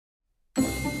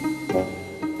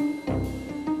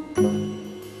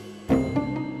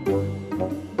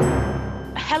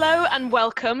and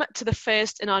welcome to the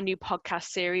first in our new podcast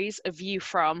series, A View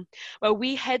From, where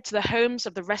we head to the homes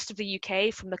of the rest of the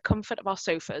UK from the comfort of our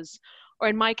sofas, or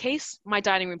in my case, my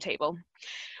dining room table.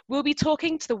 We'll be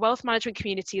talking to the wealth management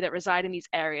community that reside in these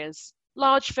areas.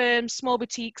 Large firms, small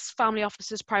boutiques, family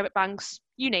offices, private banks,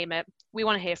 you name it, we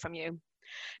want to hear from you.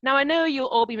 Now, I know you'll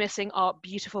all be missing our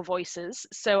beautiful voices,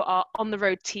 so our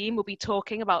on-the-road team will be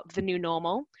talking about the new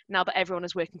normal, now that everyone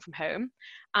is working from home,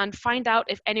 and find out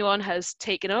if anyone has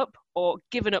taken up or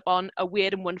given up on a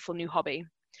weird and wonderful new hobby.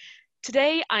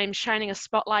 Today, I'm shining a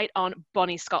spotlight on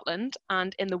bonnie Scotland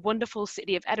and in the wonderful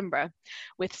city of Edinburgh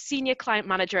with Senior Client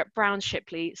Manager at Brown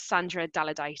Shipley, Sandra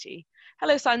Dailidyte.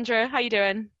 Hello, Sandra. How are you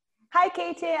doing? Hi,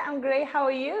 Katie. I'm great. How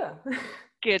are you?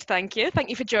 Good, thank you. Thank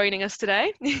you for joining us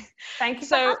today. Thank you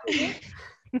for having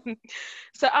me.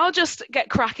 So I'll just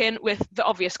get cracking with the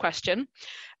obvious question.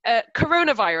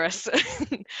 Coronavirus.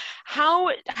 How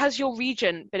has your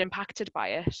region been impacted by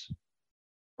it?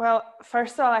 Well,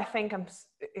 first of all, I think I'm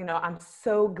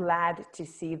so glad to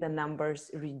see the numbers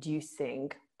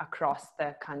reducing across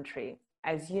the country.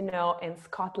 As you know, in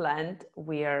Scotland,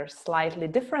 we are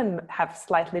have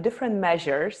slightly different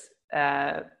measures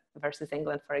versus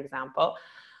England, for example.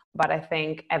 But I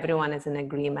think everyone is in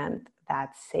agreement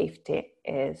that safety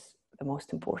is the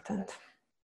most important.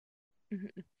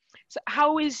 Mm-hmm. So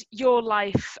how is your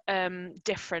life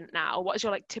different now? What is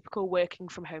your typical working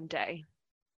from home day?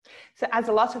 So as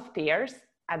a lot of peers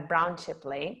at Brown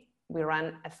Shipley, we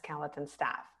run a skeleton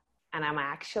staff, and I'm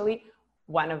actually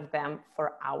one of them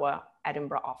for our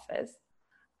Edinburgh office.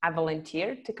 I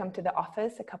volunteer to come to the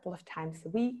office a couple of times a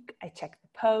week. I check the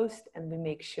post and we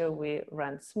make sure we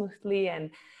run smoothly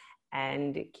and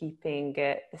keeping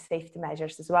the safety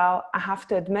measures as well. I have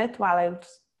to admit, while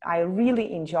I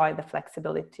really enjoy the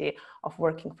flexibility of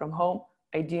working from home,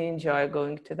 I do enjoy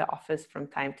going to the office from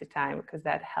time to time because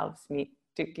that helps me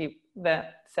to keep the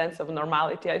sense of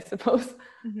normality, I suppose.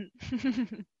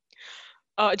 Mm-hmm.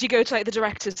 Oh, do you go to the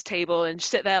director's table and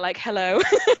sit there hello?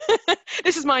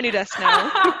 This is my new desk now.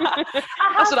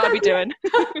 That's what I'll be doing.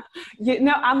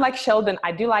 I'm like Sheldon.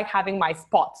 I do like having my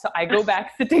spot. So I go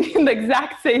back sitting in the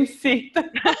exact same seat.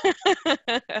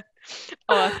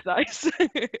 Oh, that's nice.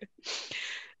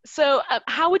 So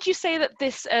how would you say that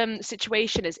this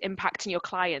situation is impacting your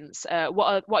clients?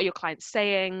 What are your clients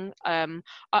saying? Are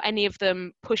any of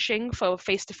them pushing for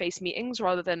face-to-face meetings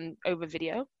rather than over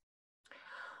video?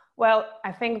 Well,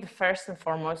 I think the first and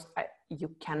foremost, you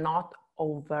cannot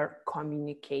over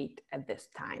communicate at these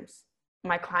times.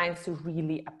 My clients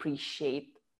really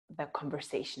appreciate the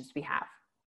conversations we have.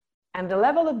 And the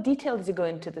level of details you go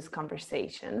into these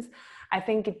conversations, I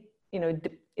think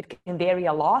it can vary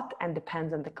a lot and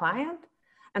depends on the client.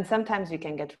 And sometimes you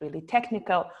can get really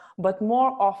technical, but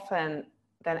more often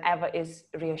than ever is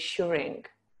reassuring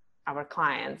our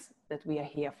clients that we are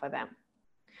here for them.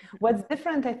 What's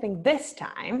different, I think, this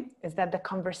time is that the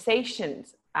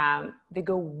conversations, they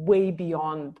go way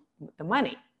beyond the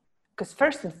money. Because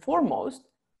first and foremost,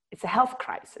 it's a health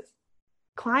crisis.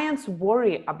 Clients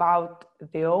worry about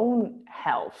their own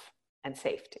health and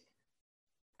safety.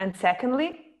 And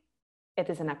secondly, it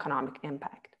is an economic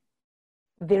impact.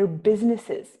 Their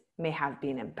businesses may have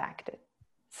been impacted.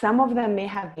 Some of them may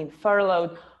have been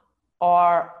furloughed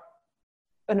or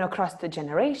across the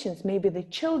generations, maybe the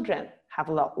children have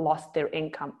lost their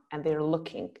income and they're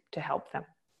looking to help them.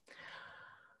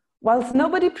 Whilst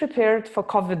nobody prepared for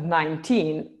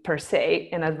COVID-19 per se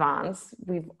in advance,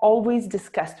 we've always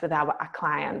discussed with our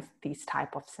clients these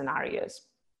type of scenarios.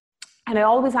 And I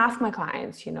always ask my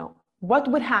clients, what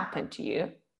would happen to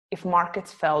you if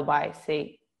markets fell by,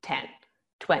 say, 10,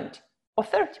 20, or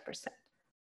 30%?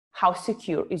 How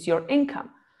secure is your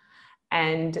income?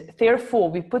 And therefore,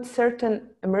 we put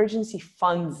certain emergency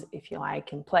funds, if you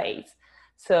like, in place.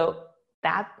 So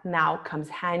that now comes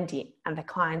handy and the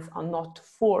clients are not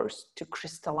forced to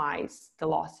crystallize the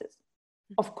losses.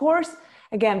 Of course,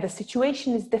 again, the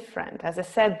situation is different. As I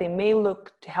said, they may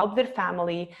look to help their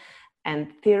family,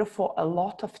 and therefore a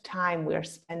lot of time we're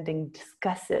spending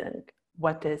discussing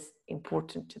what is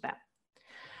important to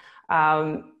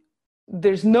them.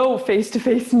 There's no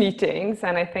face-to-face meetings,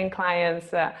 and I think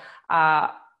clients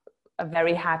are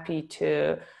very happy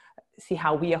to see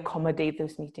how we accommodate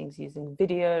those meetings using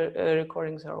video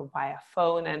recordings or via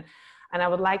phone. And I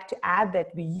would like to add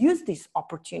that we use these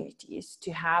opportunities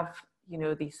to have,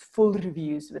 these full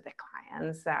reviews with the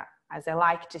clients. As I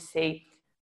like to say,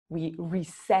 we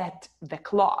reset the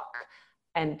clock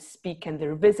and speak and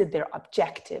revisit their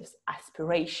objectives,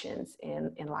 aspirations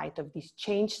in light of these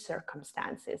changed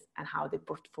circumstances and how the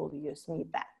portfolios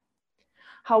meet that.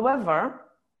 However,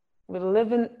 we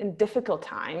live in difficult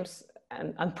times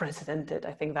and unprecedented.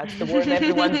 I think that's the word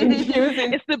everyone's been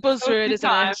using. It's the buzzword, isn't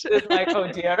it? It's like,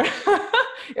 oh dear,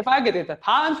 if I could get a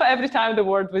pound for every time the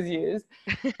word was used.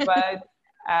 But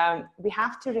we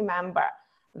have to remember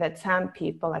that some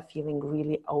people are feeling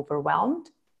really overwhelmed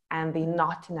and they're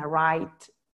not in a right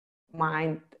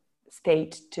mind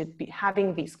state to be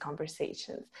having these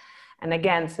conversations. And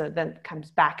again, so that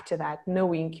comes back to that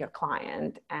knowing your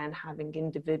client and having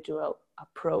individual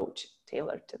approach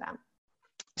tailored to them.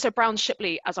 So Brown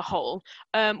Shipley as a whole,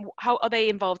 how are they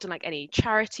involved in like any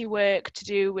charity work to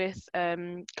do with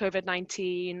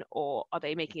COVID-19, or are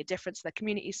they making a difference in their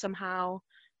community somehow?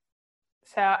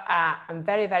 So I'm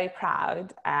very, very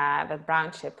proud that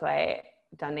Brown Shipley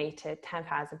donated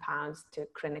 £10,000 to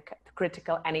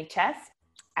critical NHS,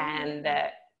 and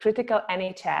critical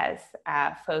NHS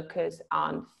focus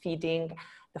on feeding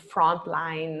the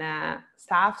frontline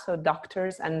staff, so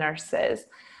doctors and nurses.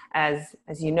 As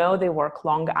you know, they work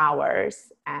long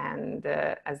hours, and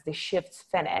as the shifts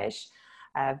finish,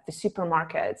 the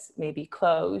supermarkets may be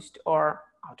closed or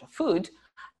out of food,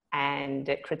 and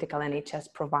critical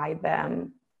NHS provide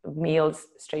them meals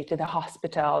straight to the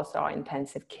hospitals or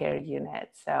intensive care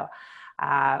units. So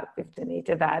we've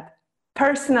donated that.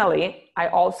 Personally, I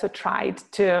also tried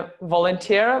to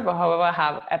volunteer, but however, I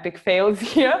have epic fails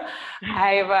here.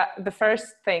 The first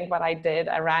thing what I did,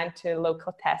 I ran to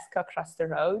local Tesco across the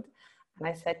road, and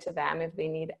I said to them, if they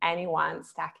need anyone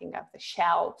stacking up the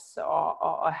shelves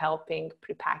or helping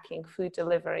prepacking food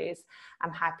deliveries,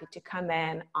 I'm happy to come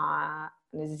in on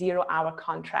a 0-hour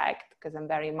contract, because I'm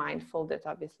very mindful that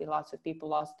obviously lots of people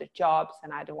lost their jobs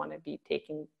and I don't want to be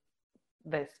taking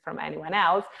this from anyone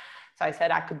else. So I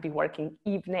said I could be working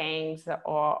evenings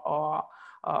or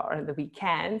the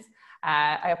weekends.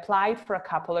 I applied for a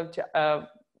couple of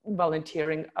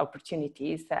volunteering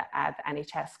opportunities at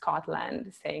NHS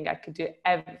Scotland, saying I could do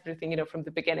everything, from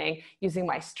the beginning, using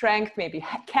my strength, maybe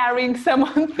carrying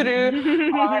someone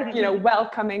through, or,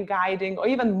 welcoming, guiding, or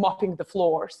even mopping the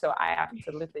floor. So I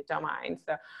absolutely don't mind.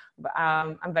 So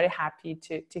I'm very happy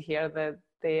to hear that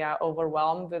they are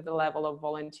overwhelmed with the level of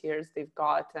volunteers they've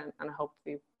got, and I hope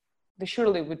they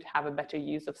surely would have a better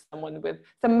use of someone with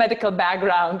some medical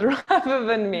background rather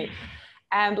than me.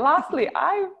 And lastly,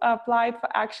 I applied for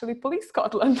actually Police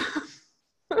Scotland.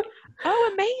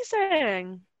 Oh,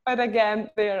 amazing. But again,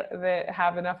 they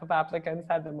have enough of applicants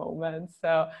at the moment.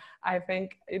 So I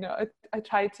think, I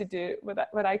tried to do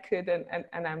what I could,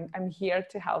 and I'm here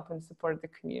to help and support the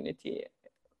community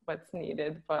what's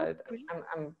needed, but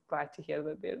I'm glad to hear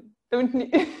that they don't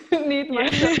need my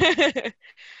help. I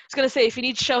was going to say, if you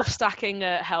need shelf stacking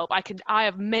help, I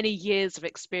have many years of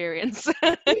experience.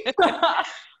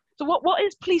 So what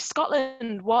is Police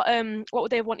Scotland? What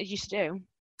would they wanted you to do?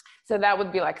 So that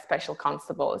would be like special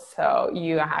constables. So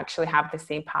you actually have the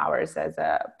same powers as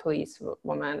a police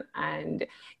woman, and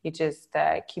you just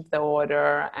keep the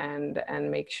order and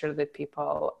make sure that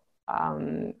people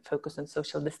focus on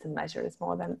social distance measures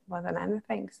more than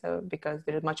anything. So because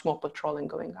there is much more patrolling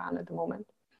going on at the moment.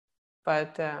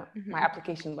 But my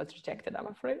application was rejected, I'm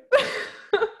afraid.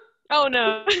 Oh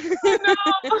no. Oh,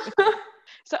 no.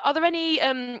 So are there any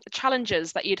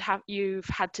challenges that you've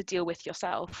had to deal with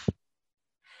yourself?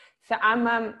 So I'm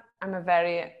a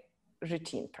very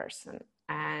routine person,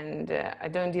 and I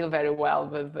don't deal very well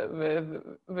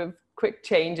with quick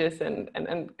changes and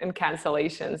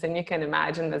cancellations. And you can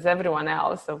imagine, as everyone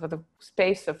else, over the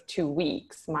space of 2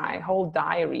 weeks, my whole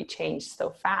diary changed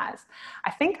so fast.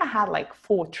 I think I had like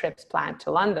 4 trips planned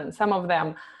to London. Some of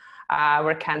them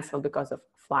were canceled because of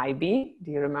Flybe.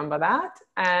 Do you remember that?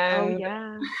 And oh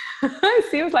yeah. It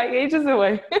seems like ages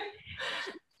away.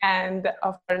 And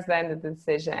of course, then the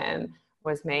decision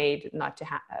was made not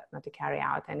to carry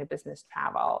out any business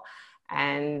travel.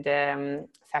 And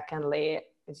secondly,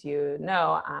 as you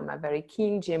know, I'm a very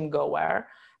keen gym goer,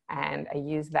 and I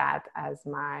use that as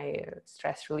my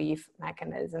stress relief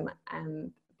mechanism,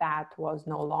 and that was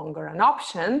no longer an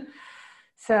option.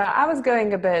 So I was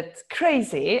going a bit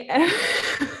crazy,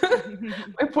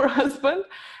 my poor husband,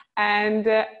 and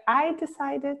I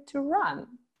decided to run,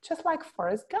 just like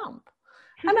Forrest Gump.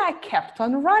 And I kept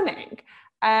on running.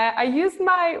 I used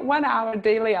my 1-hour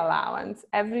daily allowance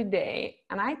every day,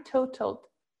 and I totaled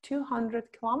 200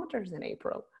 kilometers in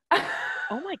April.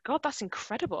 Oh my God, that's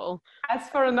incredible. As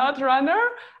for a not runner,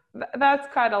 that's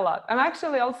quite a lot. I'm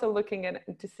actually also looking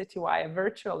into Citywire, a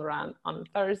virtual run on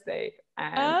Thursday.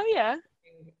 And oh yeah.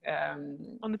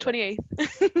 On the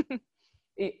 28th.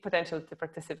 Potential to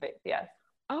participate, yes.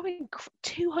 Oh,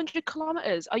 200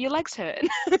 kilometers. Are your legs hurting?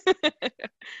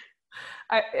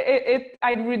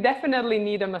 I would definitely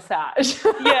need a massage.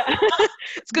 Yeah.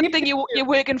 It's a good thing you're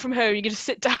working from home. You can just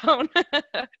sit down.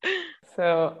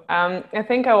 So I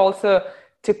think I also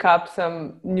took up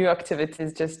some new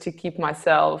activities just to keep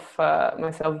myself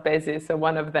busy. So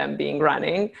one of them being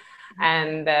running,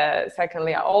 and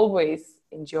secondly, I always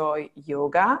enjoy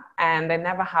yoga, and I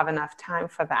never have enough time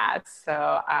for that.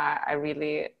 So I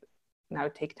really now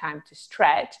take time to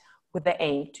stretch with the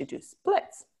aim to do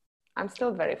splits. I'm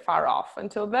still very far off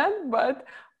until then, but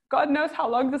God knows how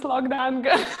long this lockdown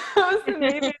goes. And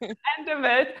maybe at the end of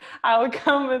it, I'll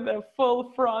come with a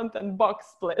full front and box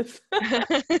split.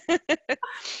 I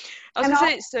was going to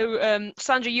say, so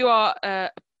Sandra, you are a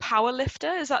power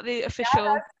lifter. Is that the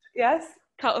official Yes.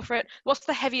 title for it? What's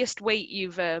the heaviest weight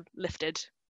you've lifted?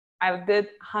 I did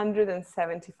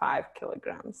 175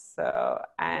 kilograms. So,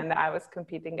 and I was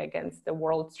competing against the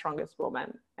world's strongest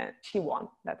woman, and she won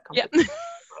that competition.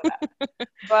 Yeah.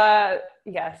 But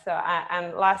yeah, so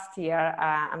and last year,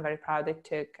 I'm very proud I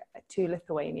took 2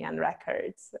 Lithuanian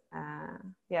records.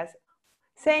 Yes.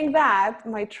 Saying that,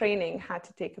 my training had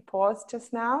to take a pause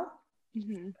just now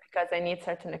because I need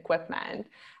certain equipment,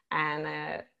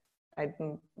 and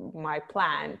my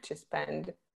plan to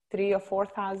spend 3,000 or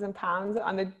 4,000 pounds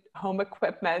on the home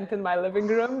equipment in my living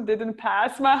room didn't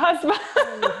pass my husband.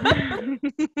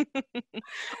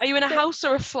 Are you in a house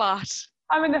or a flat?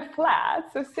 I'm in a flat,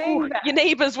 so saying that your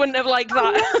neighbours wouldn't have liked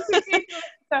that.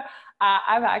 So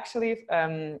I've actually,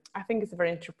 I think it's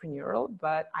very entrepreneurial,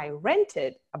 but I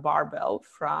rented a barbell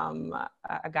from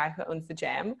a guy who owns the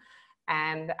gym,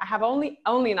 and I have only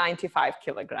 95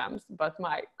 kilograms, but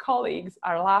my colleagues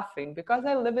are laughing because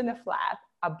I live in a flat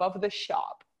above the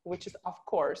shop, which is of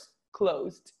course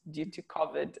closed due to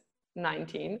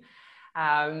COVID-19.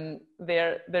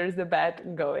 There's a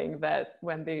bet going that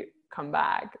when they come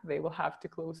back, they will have to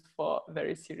close for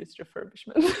very serious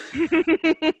refurbishment.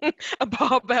 A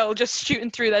barbell just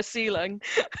shooting through their ceiling.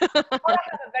 Or I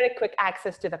have a very quick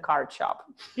access to the card shop.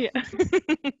 Yeah.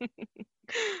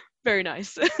 Very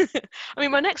nice. I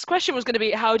mean, my next question was going to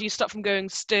be, how do you stop from going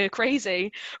stir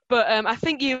crazy? But I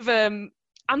think you've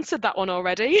answered that one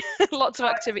already. Lots of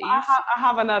activities. I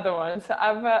have another one. So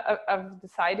I've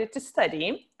decided to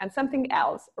study and something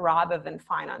else rather than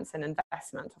finance and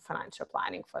investment or financial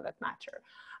planning for that matter.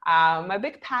 My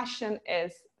big passion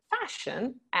is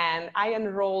fashion, and I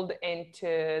enrolled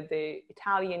into the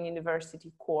Italian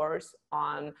university course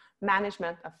on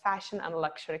management of fashion and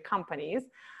luxury companies.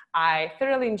 I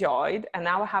thoroughly enjoyed, and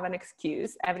now I have an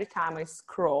excuse. Every time I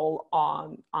scroll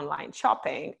on online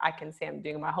shopping, I can say I'm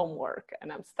doing my homework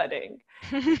and I'm studying.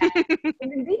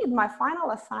 And indeed, my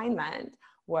final assignment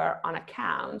were on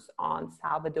accounts on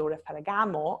Salvatore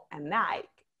Ferragamo and Nike,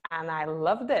 and I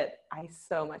loved it. I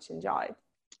so much enjoyed.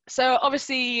 So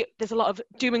obviously there's a lot of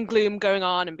doom and gloom going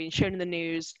on and being shown in the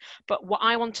news, but what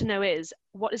I want to know is,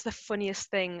 what is the funniest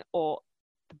thing or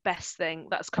the best thing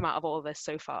that's come out of all of this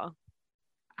so far?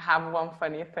 I have one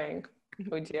funny thing.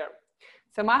 Oh dear.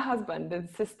 So my husband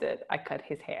insisted I cut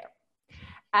his hair.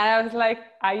 And I was like,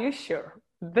 are you sure?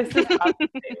 This is how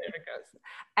it goes.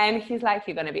 And he's like,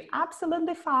 you're going to be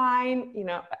absolutely fine. You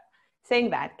know, saying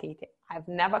that, Katie, I've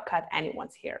never cut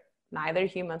anyone's hair, neither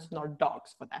humans nor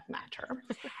dogs for that matter.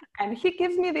 And he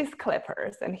gives me these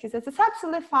clippers and he says, it's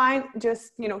absolutely fine.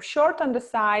 Just, you know, short on the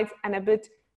sides and a bit,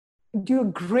 do a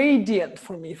gradient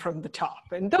for me from the top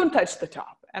and don't touch the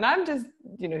top. And I'm just,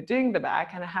 you know, doing the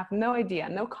back and I have no idea,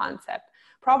 no concept.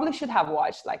 Probably should have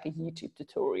watched like a YouTube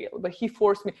tutorial, but he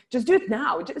forced me, just do it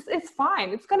now. It's fine.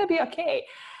 It's going to be okay.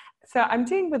 So I'm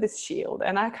doing with this shield,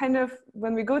 and I kind of,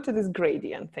 when we go to this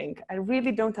gradient thing, I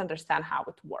really don't understand how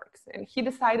it works. And he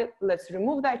decided, let's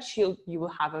remove that shield. You will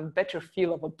have a better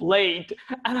feel of a blade.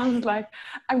 And I was like,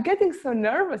 I'm getting so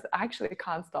nervous. I actually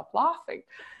can't stop laughing.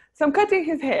 So I'm cutting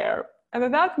his hair. And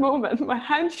at that moment, my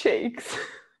hand shakes.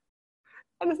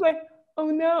 And it's like, oh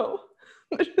no,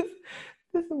 there's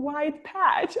this white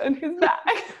patch on his back.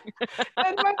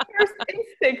 And my first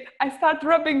instinct, I start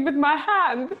rubbing with my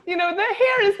hand. You know, the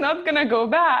hair is not going to go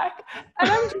back.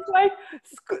 And I'm just like,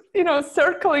 you know,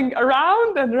 circling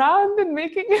around and round and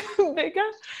making it bigger.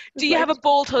 Do you have a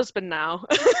bald husband now?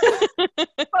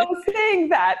 I'm saying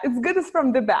that. It's good as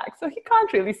from the back. So he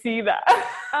can't really see that.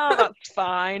 Oh, that's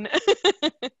fine.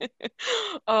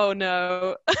 Oh,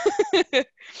 no.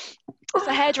 So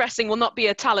hairdressing will not be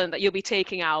a talent that you'll be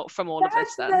taking out from all of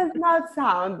this then? That does not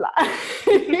sound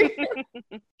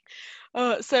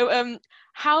like. So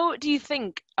how do you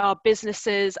think our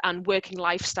businesses and working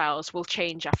lifestyles will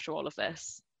change after all of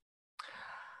this?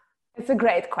 It's a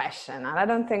great question. And I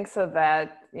don't think so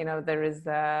that, you know, there is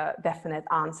a definite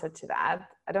answer to that.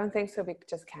 I don't think so we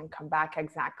just can come back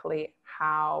exactly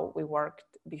how we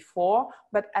worked before.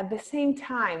 But at the same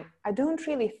time, I don't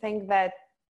really think that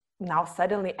now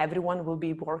suddenly everyone will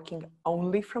be working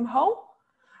only from home.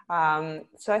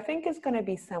 So I think it's going to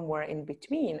be somewhere in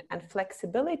between, and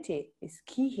flexibility is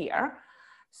key here.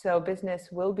 So business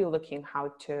will be looking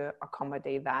how to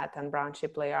accommodate that, and Brown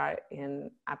Shipley are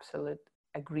in absolute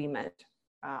agreement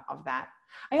of that.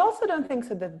 I also don't think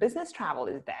so that business travel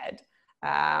is dead.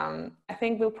 I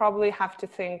think we'll probably have to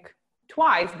think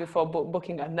twice before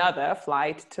booking another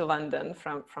flight to London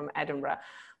from Edinburgh.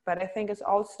 But I think it's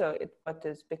also what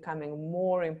is becoming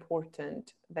more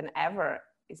important than ever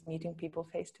is meeting people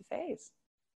face to face.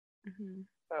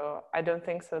 So I don't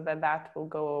think so that will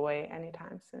go away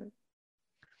anytime soon.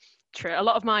 True. A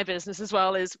lot of my business as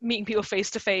well is meeting people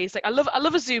face to face. Like I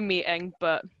love a Zoom meeting,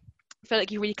 but I feel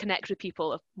like you really connect with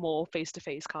people more face to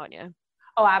face, can't you?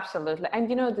 Oh, absolutely. And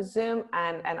you know, the Zoom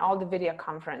and all the video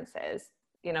conferences,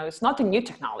 you know, it's not a new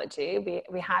technology.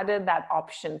 We had that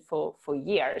option for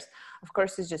years. Of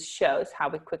course, it just shows how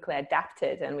we quickly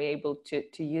adapted and we're able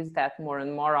to use that more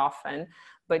and more often.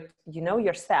 But you know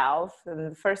yourself, in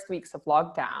the first weeks of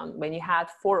lockdown, when you had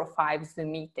 4 or 5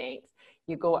 Zoom meetings,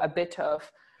 you go a bit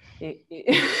of,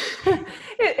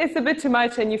 it's a bit too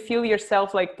much, and you feel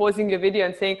yourself like pausing your video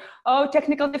and saying, oh,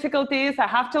 technical difficulties, I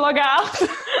have to log out.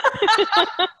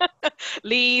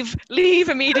 leave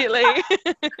immediately.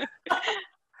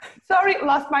 Sorry,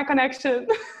 lost my connection.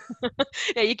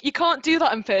 Yeah, you can't do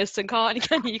that in person, can't you?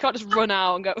 You can't just run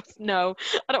out and go, no,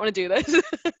 I don't want to do this.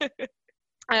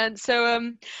 And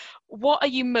so what are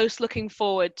you most looking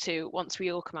forward to once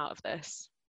we all come out of this?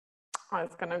 Oh,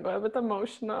 it's gonna go a bit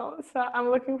emotional. So I'm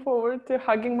looking forward to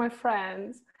hugging my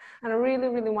friends, and I really,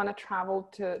 really want to travel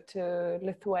to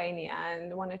Lithuania,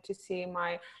 and wanted to see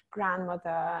my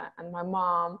grandmother and my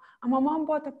mom. And my mom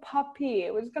bought a puppy.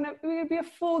 It was gonna be a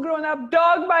full grown up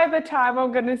dog by the time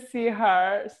I'm gonna see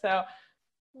her. So,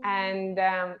 and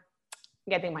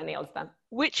getting my nails done.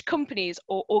 Which companies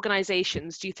or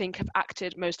organizations do you think have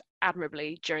acted most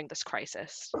admirably during this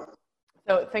crisis?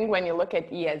 So I think when you look at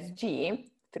ESG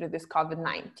through this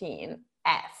COVID-19,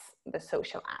 the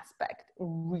social aspect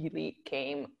really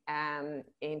came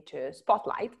into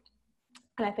spotlight.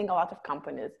 And I think a lot of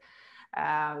companies,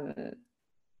 and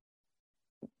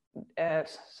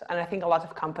I think a lot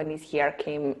of companies here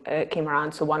came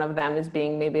around. So one of them is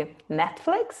being maybe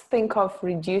Netflix. Think of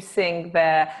reducing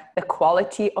the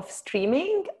quality of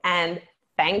streaming, and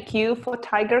thank you for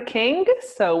Tiger King.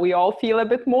 So we all feel a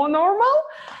bit more normal.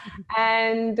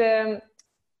 And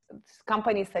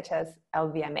companies such as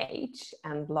LVMH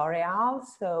and L'Oreal,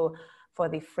 so for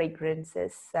the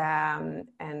fragrances and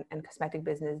cosmetic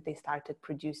business, they started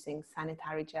producing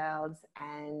sanitary gels,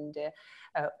 and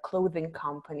clothing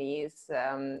companies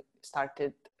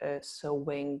started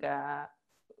sewing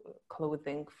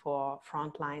clothing for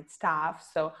frontline staff.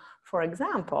 So for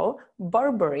example,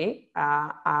 Burberry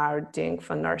are doing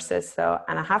for nurses. So,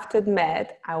 and I have to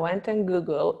admit, I went and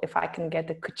Googled if I can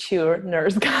get a couture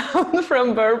nurse gown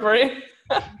from Burberry.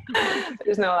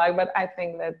 There's no like, but I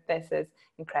think that this is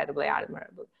incredibly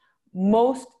admirable.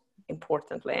 Most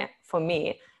importantly for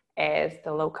me is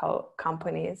the local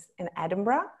companies in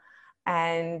Edinburgh.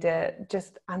 And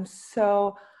I'm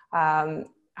so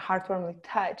heartwarmingly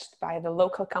touched by the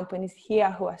local companies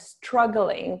here who are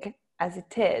struggling as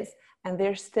it is, and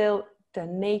they're still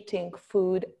donating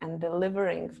food and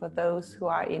delivering for those who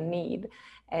are in need.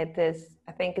 It is,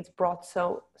 I think it's brought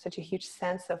such a huge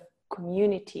sense of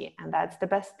community, and that's the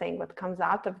best thing what comes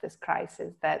out of this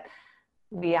crisis, that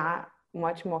we are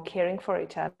much more caring for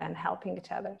each other and helping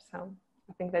each other. So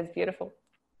I think that's beautiful.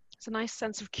 It's a nice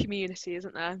sense of community,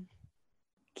 isn't there?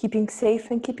 Keeping safe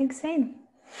and keeping sane.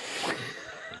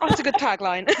 Oh, that's a good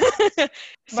tagline.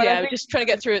 So yeah, we're just trying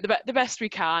to get through it the best we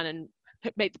can and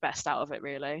make the best out of it,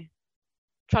 really.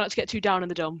 Try not to get too down in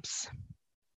the dumps.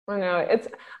 I know,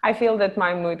 I feel that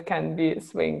my mood can be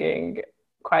swinging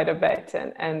quite a bit,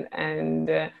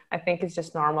 and I think it's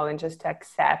just normal, and just to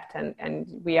accept, and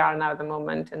we are now at the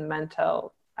moment in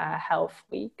mental health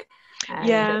week, and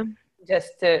yeah,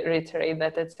 just to reiterate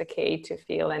that it's okay to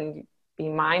feel and be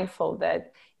mindful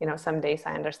that, you know, some days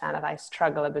I understand that I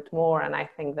struggle a bit more, and I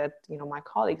think that, you know, my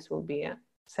colleagues will be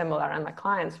similar and my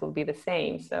clients will be the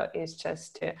same. So it's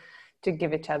just to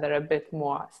give each other a bit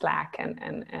more slack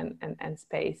and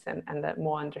space and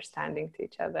more understanding to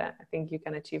each other. I think you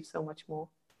can achieve so much more.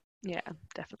 Yeah,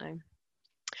 definitely.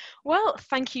 Well,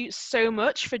 thank you so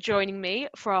much for joining me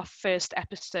for our first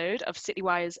episode of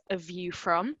Citywire's A View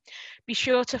From. Be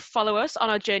sure to follow us on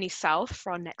our journey south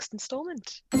for our next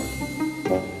instalment.